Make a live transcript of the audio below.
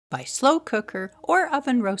By slow cooker or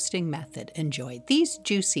oven roasting method, enjoy these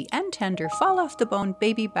juicy and tender fall off the bone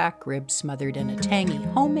baby back ribs smothered in a tangy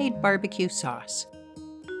homemade barbecue sauce.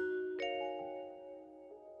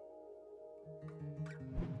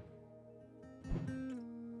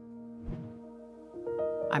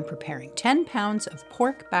 I'm preparing 10 pounds of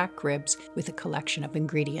pork back ribs with a collection of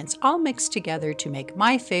ingredients all mixed together to make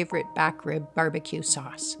my favorite back rib barbecue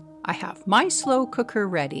sauce. I have my slow cooker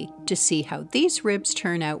ready to see how these ribs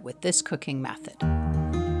turn out with this cooking method.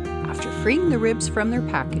 After freeing the ribs from their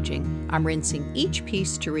packaging, I'm rinsing each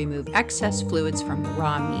piece to remove excess fluids from the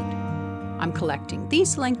raw meat. I'm collecting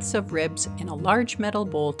these lengths of ribs in a large metal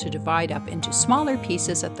bowl to divide up into smaller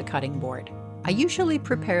pieces at the cutting board. I usually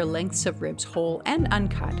prepare lengths of ribs whole and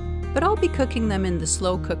uncut, but I'll be cooking them in the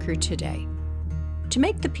slow cooker today. To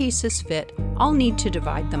make the pieces fit, I'll need to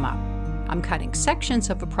divide them up. I'm cutting sections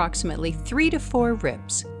of approximately 3 to 4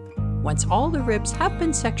 ribs. Once all the ribs have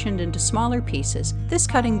been sectioned into smaller pieces, this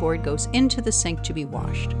cutting board goes into the sink to be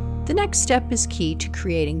washed. The next step is key to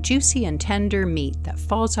creating juicy and tender meat that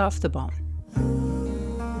falls off the bone.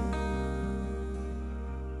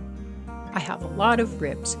 I have a lot of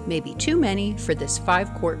ribs, maybe too many for this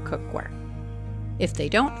 5-quart cookware. If they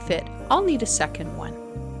don't fit, I'll need a second one.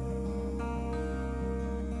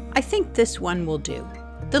 I think this one will do.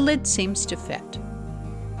 The lid seems to fit.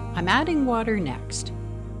 I'm adding water next.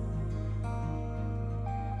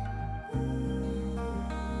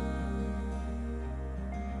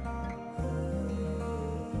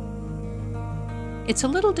 It's a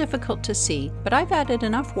little difficult to see, but I've added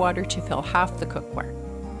enough water to fill half the cookware.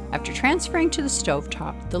 After transferring to the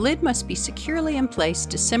stovetop, the lid must be securely in place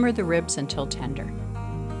to simmer the ribs until tender.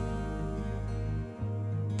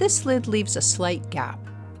 This lid leaves a slight gap.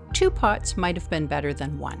 2 pots might have been better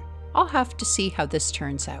than 1. I'll have to see how this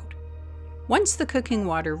turns out. Once the cooking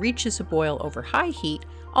water reaches a boil over high heat,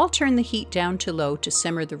 I'll turn the heat down to low to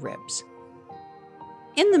simmer the ribs.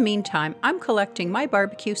 In the meantime, I'm collecting my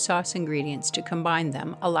barbecue sauce ingredients to combine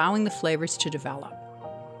them, allowing the flavors to develop.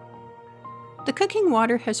 The cooking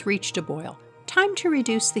water has reached a boil. Time to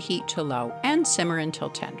reduce the heat to low and simmer until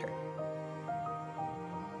tender.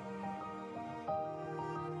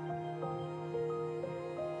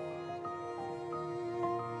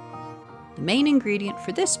 The main ingredient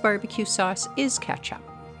for this barbecue sauce is ketchup.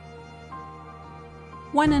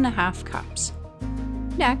 1½ cups.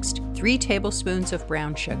 Next, 3 tablespoons of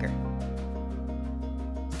brown sugar,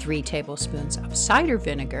 3 tablespoons of cider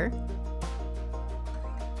vinegar,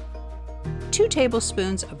 2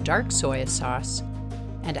 tablespoons of dark soy sauce,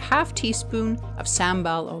 and a ½ teaspoon of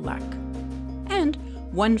sambal oelek. And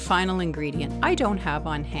one final ingredient I don't have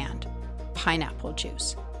on hand, pineapple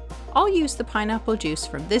juice. I'll use the pineapple juice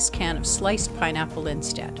from this can of sliced pineapple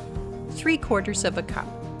instead, 3/4 cup,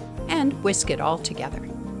 and whisk it all together.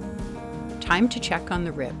 Time to check on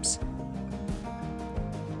the ribs.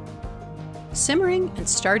 Simmering and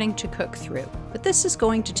starting to cook through, but this is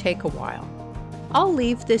going to take a while. I'll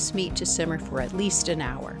leave this meat to simmer for at least an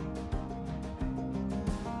hour.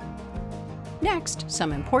 Next,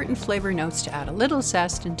 some important flavor notes to add a little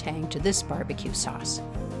zest and tang to this barbecue sauce.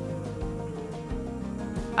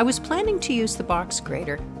 I was planning to use the box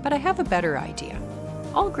grater, but I have a better idea.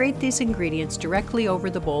 I'll grate these ingredients directly over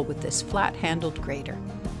the bowl with this flat-handled grater.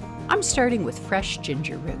 I'm starting with fresh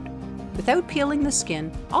ginger root. Without peeling the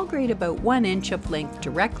skin, I'll grate about 1 inch of length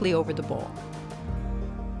directly over the bowl.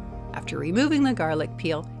 After removing the garlic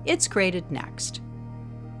peel, it's grated next.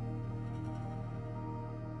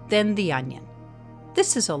 Then the onion.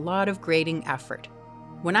 This is a lot of grating effort.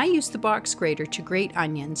 When I use the box grater to grate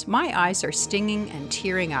onions, my eyes are stinging and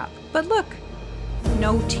tearing up. But look,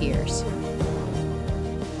 no tears.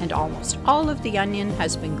 And almost all of the onion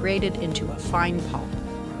has been grated into a fine pulp.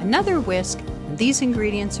 Another whisk, and these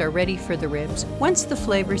ingredients are ready for the ribs once the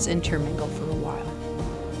flavors intermingle for a while.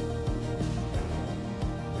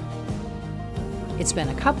 It's been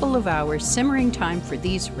a couple of hours simmering time for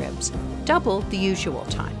these ribs, double the usual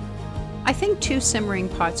time. I think 2 simmering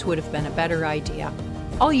pots would have been a better idea.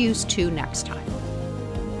 I'll use 2 next time.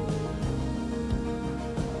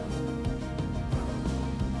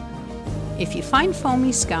 If you find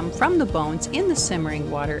foamy scum from the bones in the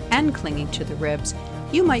simmering water and clinging to the ribs,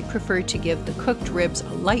 you might prefer to give the cooked ribs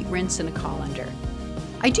a light rinse in a colander.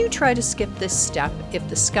 I do try to skip this step if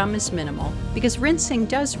the scum is minimal, because rinsing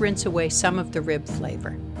does rinse away some of the rib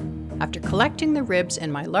flavor. After collecting the ribs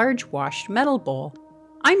in my large washed metal bowl,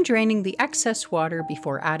 I'm draining the excess water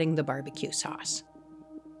before adding the barbecue sauce.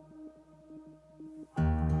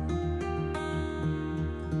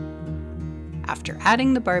 After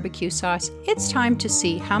adding the barbecue sauce, it's time to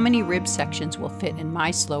see how many rib sections will fit in my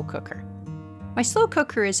slow cooker. My slow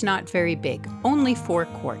cooker is not very big, only 4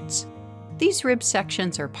 quarts. These rib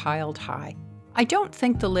sections are piled high. I don't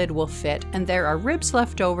think the lid will fit, and there are ribs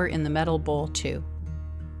left over in the metal bowl too.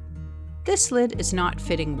 This lid is not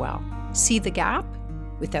fitting well. See the gap?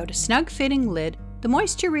 Without a snug-fitting lid, the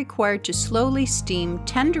moisture required to slowly steam,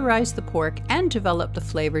 tenderize the pork, and develop the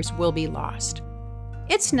flavors will be lost.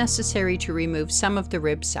 It's necessary to remove some of the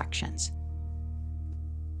rib sections.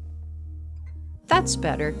 That's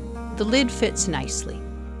better. The lid fits nicely.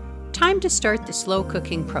 Time to start the slow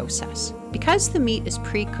cooking process. Because the meat is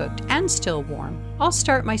pre-cooked and still warm, I'll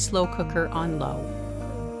start my slow cooker on low.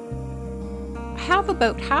 I have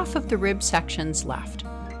about half of the rib sections left.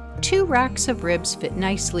 2 racks of ribs fit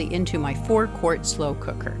nicely into my 4-quart slow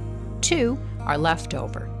cooker. 2 are left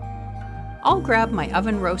over. I'll grab my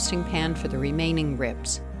oven roasting pan for the remaining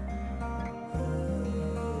ribs.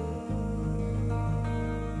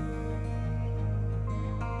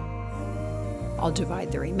 I'll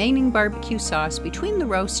divide the remaining barbecue sauce between the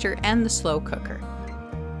roaster and the slow cooker.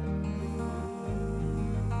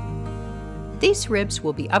 These ribs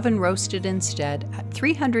will be oven roasted instead at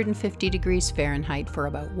 350 degrees Fahrenheit for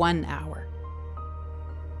about 1 hour.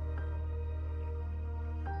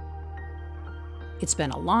 It's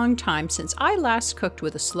been a long time since I last cooked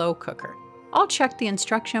with a slow cooker. I'll check the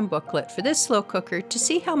instruction booklet for this slow cooker to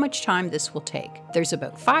see how much time this will take. There's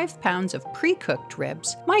about 5 pounds of pre-cooked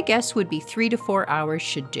ribs. My guess would be 3 to 4 hours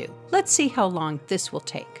should do. Let's see how long this will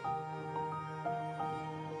take.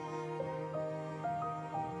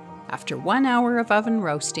 After 1 hour of oven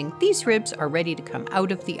roasting, these ribs are ready to come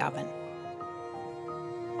out of the oven.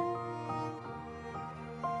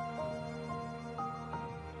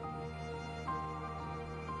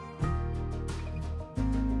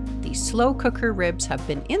 These slow cooker ribs have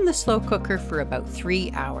been in the slow cooker for about 3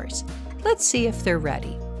 hours. Let's see if they're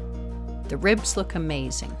ready. The ribs look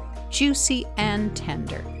amazing, juicy and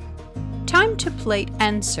tender. Time to plate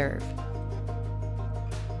and serve.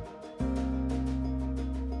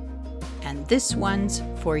 And this one's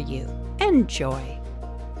for you. Enjoy!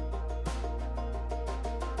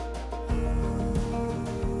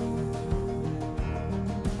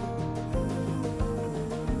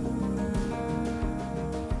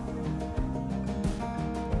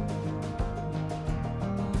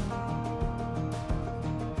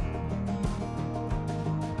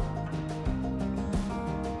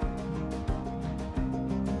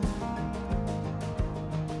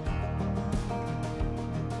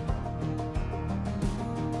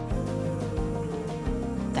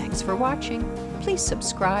 Thanks for watching. Please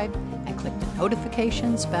subscribe and click the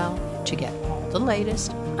notifications bell to get all the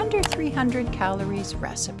latest under 300 calories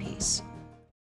recipes.